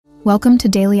Welcome to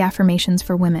Daily Affirmations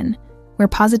for Women, where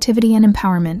positivity and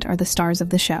empowerment are the stars of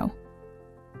the show.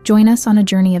 Join us on a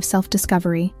journey of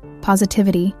self-discovery,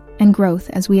 positivity, and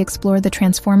growth as we explore the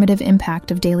transformative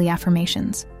impact of daily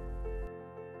affirmations.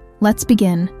 Let's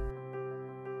begin.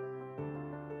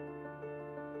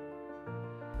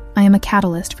 I am a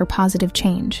catalyst for positive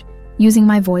change, using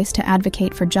my voice to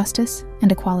advocate for justice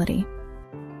and equality.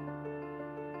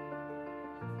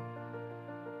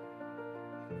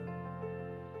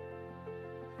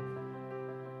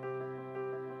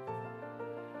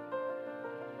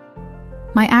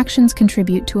 My actions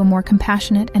contribute to a more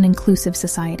compassionate and inclusive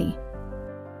society.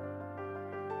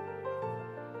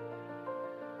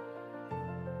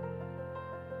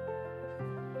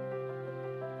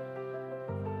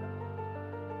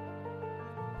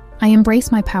 I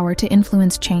embrace my power to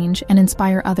influence change and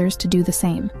inspire others to do the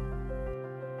same.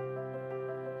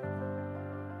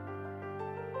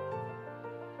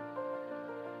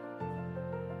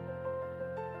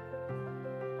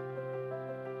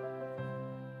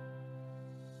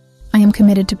 I am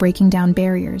committed to breaking down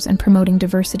barriers and promoting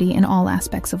diversity in all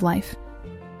aspects of life.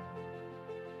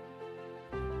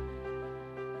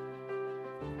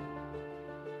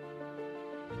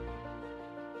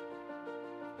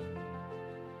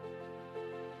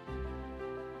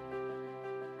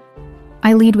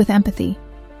 I lead with empathy,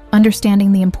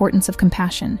 understanding the importance of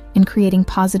compassion in creating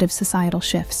positive societal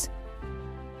shifts.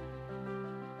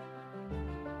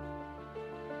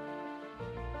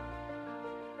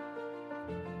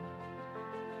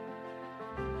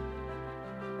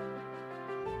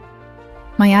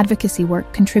 My advocacy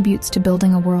work contributes to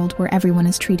building a world where everyone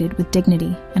is treated with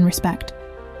dignity and respect.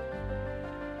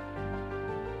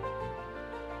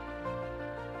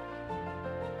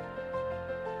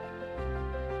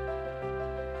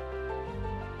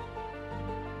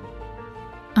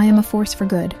 I am a force for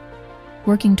good,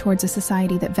 working towards a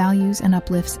society that values and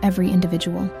uplifts every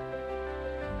individual.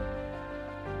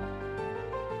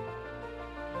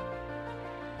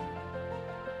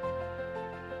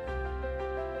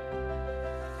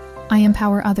 I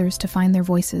empower others to find their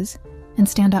voices and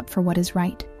stand up for what is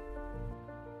right.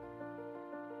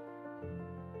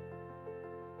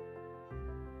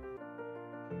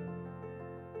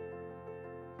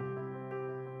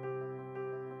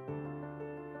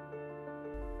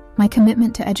 My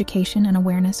commitment to education and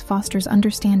awareness fosters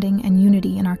understanding and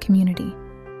unity in our community.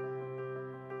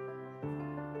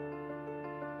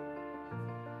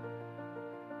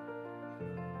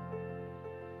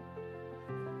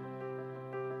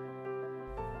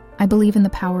 I believe in the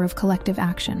power of collective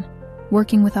action,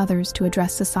 working with others to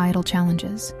address societal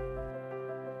challenges.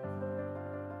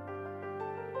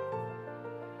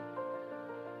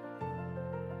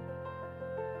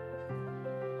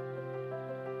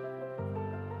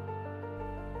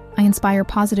 I inspire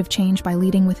positive change by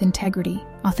leading with integrity,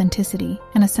 authenticity,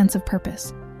 and a sense of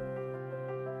purpose.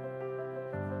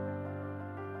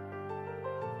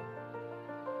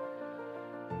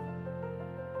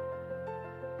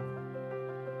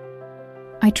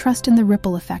 I trust in the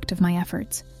ripple effect of my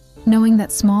efforts, knowing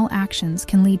that small actions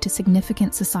can lead to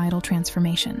significant societal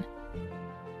transformation.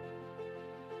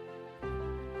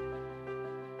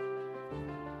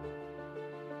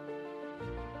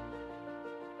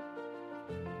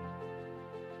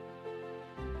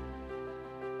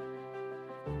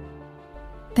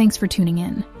 Thanks for tuning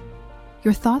in.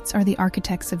 Your thoughts are the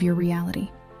architects of your reality.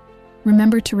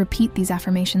 Remember to repeat these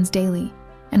affirmations daily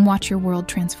and watch your world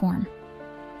transform.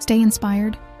 Stay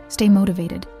inspired, stay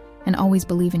motivated, and always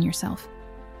believe in yourself.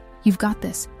 You've got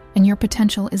this, and your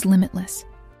potential is limitless.